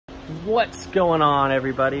What's going on,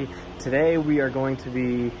 everybody? Today we are going to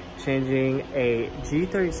be changing a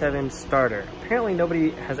G37 starter. Apparently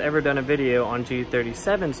nobody has ever done a video on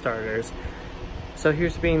G37 starters, so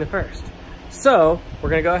here's being the first. So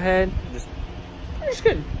we're gonna go ahead, we're just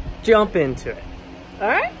gonna jump into it. All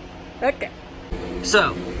right? Okay.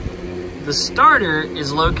 So the starter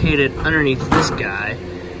is located underneath this guy,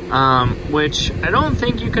 which I don't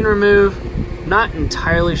think you can remove. Not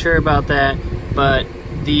entirely sure about that, but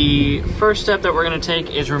the first step that we're going to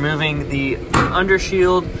take is removing the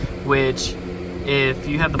undershield, which if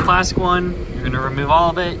you have the plastic one, you're going to remove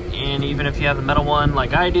all of it, and even if you have the metal one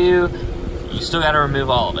like I do, you still got to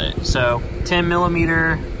remove all of it. So 10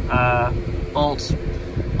 millimeter bolts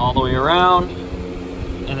all the way around,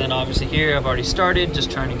 and then obviously here I've already started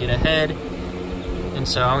just trying to get ahead, and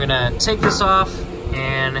so I'm going to take this off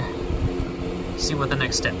and see what the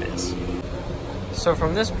next step is. So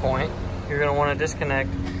from this point, you're going to want to disconnect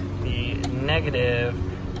the negative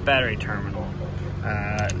battery terminal.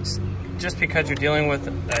 Just because you're dealing with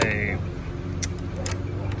a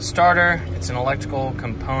starter, it's an electrical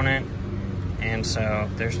component, and so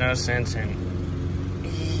there's no sense in,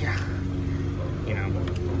 you know,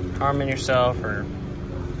 harming yourself or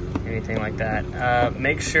anything like that.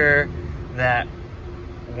 Make sure that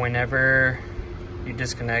whenever you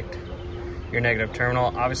disconnect your negative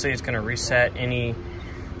terminal, obviously it's going to reset any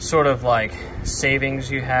sort of like savings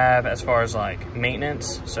you have as far as like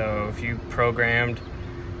maintenance. So if you programmed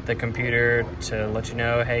the computer to let you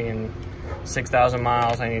know, hey, in 6,000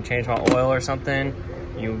 miles I need to change my oil or something,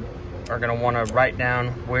 you are going to want to write down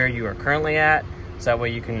where you are currently at, so that way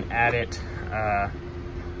you can add it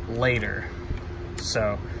later.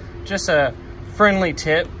 So just a friendly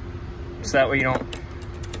tip, so that way you don't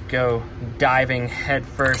go diving head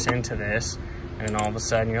first into this and then all of a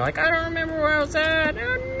sudden you're like, I don't remember where I was at,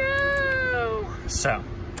 oh no. So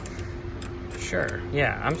sure,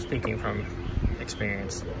 yeah, I'm speaking from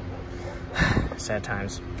experience. Sad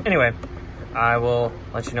times. Anyway, I will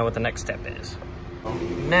let you know what the next step is.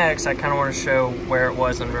 Next, I kind of want to show where it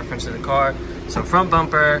was in reference to the car. So front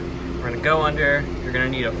bumper, we're going to go under. You're going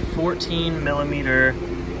to need a 14 millimeter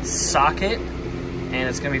socket, and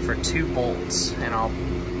it's going to be for 2 bolts, and I'll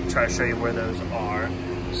try to show you where those are.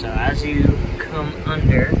 So as you come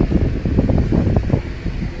under,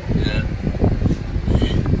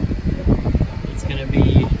 it's going to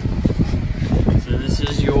be, so this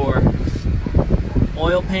is your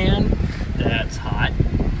oil pan that's hot,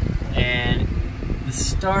 and the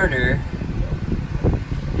starter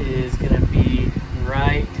is going to be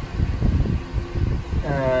right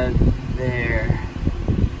there.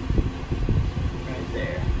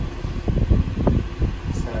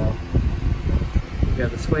 Got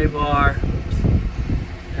the sway bar.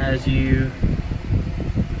 As you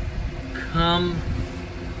come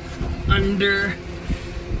under,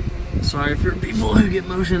 sorry for people who get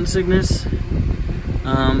motion sickness,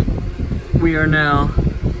 we are now,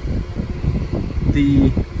 the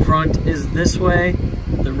front is this way,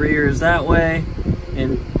 the rear is that way,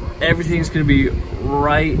 and everything's going to be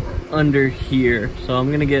right under here. So I'm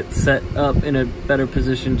going to get set up in a better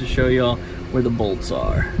position to show y'all where the bolts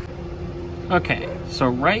are. Okay, so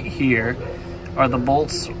right here are the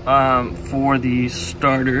bolts for the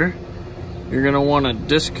starter. You're gonna wanna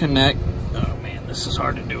disconnect, oh man, this is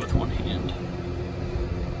hard to do with one hand.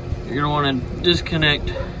 You're gonna wanna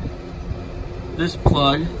disconnect this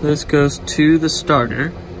plug. This goes to the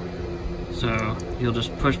starter. So you'll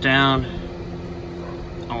just push down.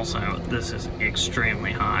 Also, this is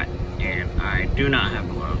extremely hot and I do not have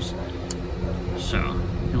gloves. So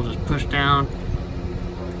you'll just push down.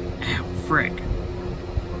 Frick.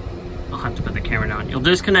 I'll have to put the camera down. You'll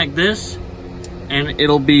disconnect this, and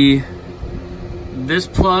it'll be this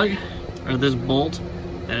plug, or this bolt,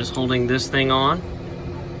 that is holding this thing on,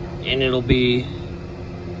 and it'll be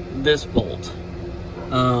this bolt.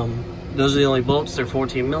 Those are the only bolts. They're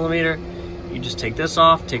 14 millimeter. You just take this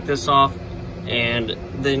off, and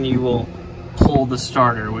then you will pull the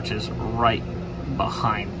starter, which is right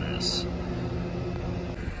behind this.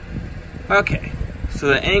 Okay, so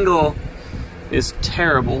the angle is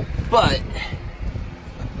terrible, but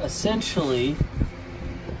essentially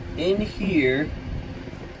in here,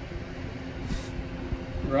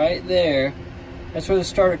 right there, that's where the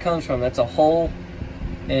starter comes from. That's a hole,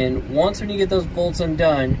 and once when you get those bolts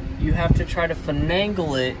undone, you have to try to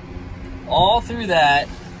finagle it all through that,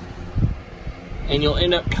 and you'll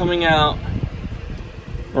end up coming out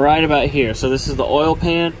right about here. So this is the oil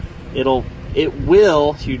pan. You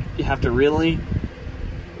have to really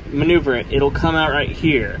maneuver it. It'll come out right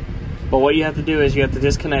here. But what you have to do is you have to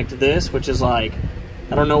disconnect this, which is like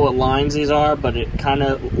I don't know what lines these are, but it kind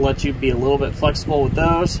of lets you be a little bit flexible with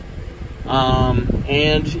those.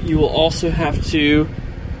 And you will also have to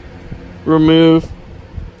remove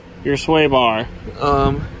your sway bar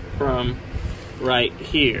from right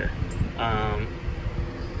here.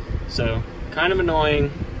 So kind of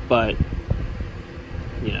annoying, but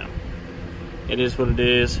you know, it is what it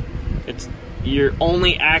is. It's your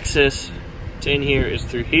only access to in here is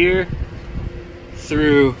through here,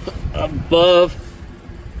 through above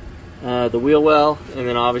the wheel well, and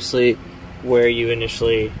then obviously where you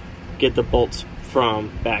initially get the bolts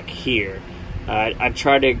from back here. I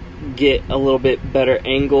tried to get a little bit better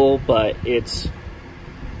angle, but it's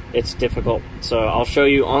difficult. So I'll show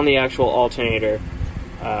you on the actual alternator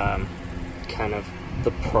kind of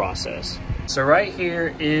the process. So right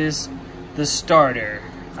here is the starter.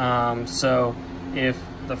 So if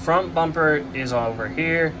the front bumper is over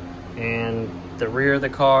here and the rear of the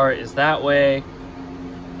car is that way,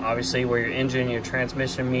 obviously where your engine and your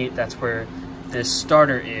transmission meet, that's where this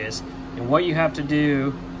starter is. And what you have to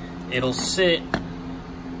do, it'll sit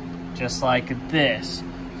just like this.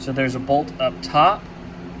 So there's a bolt up top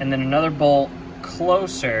and then another bolt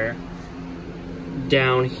closer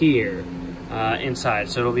down here inside.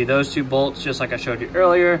 So it'll be those two bolts just like I showed you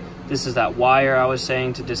earlier. This is that wire I was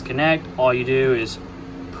saying to disconnect. All you do is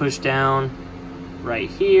push down right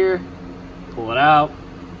here, pull it out,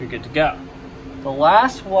 you're good to go. The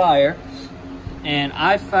last wire, and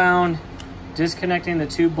I found disconnecting the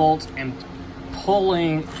two bolts and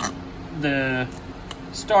pulling the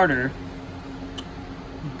starter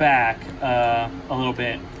back a little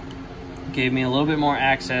bit gave me a little bit more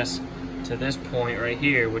access to this point right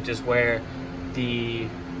here, which is where the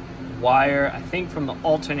wire, I think from the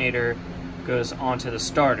alternator, goes onto the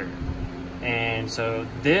starter. And so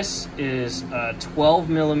this is a 12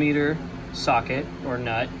 millimeter socket or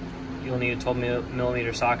nut. You'll need a 12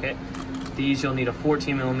 millimeter socket. These you'll need a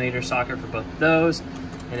 14 millimeter socket for both of those.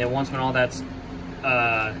 And then once when all that's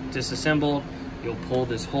disassembled, you'll pull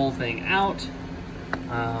this whole thing out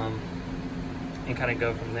and kind of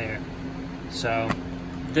go from there. So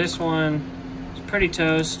this one is pretty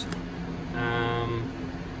toast.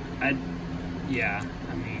 Yeah,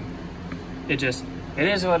 I mean, it is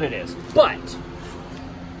what it is. But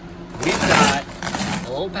we've got a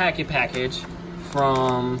little package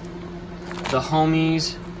from the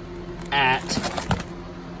homies at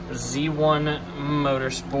Z1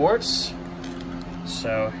 Motorsports.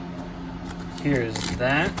 So here's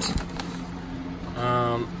that.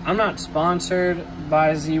 I'm not sponsored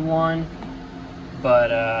by Z1,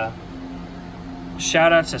 but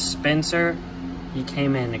shout out to Spencer. He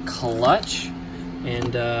came in clutch,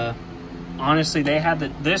 and honestly, they had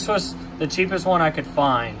this was the cheapest one I could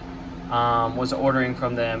find. Was ordering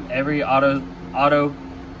from them. Every auto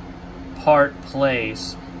part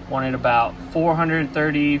place wanted about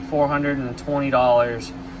 $430,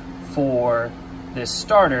 $420 for this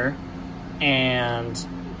starter, and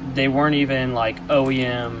they weren't even like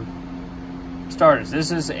OEM starters.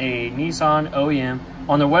 This is a Nissan OEM.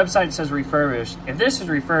 On their website it says refurbished. If this is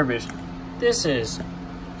refurbished, this is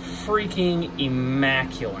freaking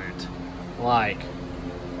immaculate. Like,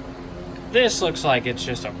 this looks like it's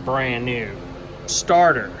just a brand new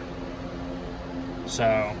starter. So,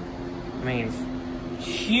 I mean,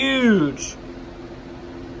 huge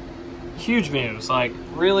moves. Like,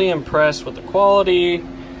 really impressed with the quality.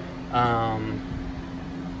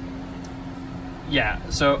 Yeah,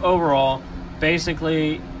 so overall,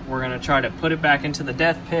 basically, we're gonna try to put it back into the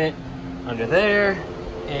death pit under there,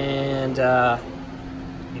 and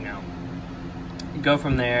you know, go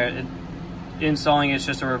from there. Installing it's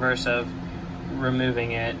just a reverse of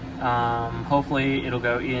removing it. Hopefully it'll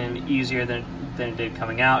go in easier than it did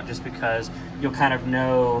coming out, just because you'll kind of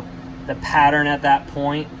know the pattern at that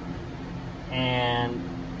point. And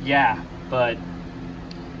yeah, but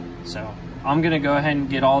so I'm gonna go ahead and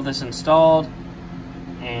get all this installed,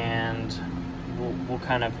 and we'll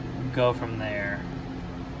kind of go from there.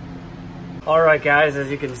 All right, guys, as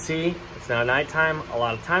you can see, it's now nighttime. A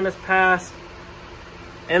lot of time has passed,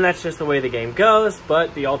 and that's just the way the game goes,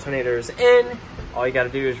 but the alternator is in. All you gotta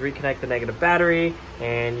do is reconnect the negative battery,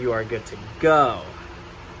 and you are good to go.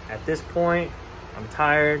 At this point, I'm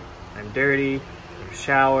tired, I'm dirty, I'm gonna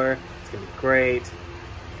shower, it's gonna be great.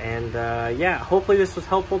 And yeah, hopefully this was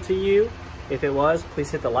helpful to you. If it was, please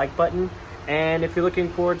hit the like button. And if you're looking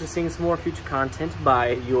forward to seeing some more future content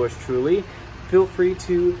by yours truly, feel free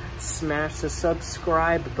to smash the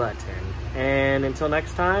subscribe button. And until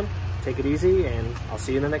next time, take it easy, and I'll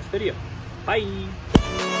see you in the next video. Bye!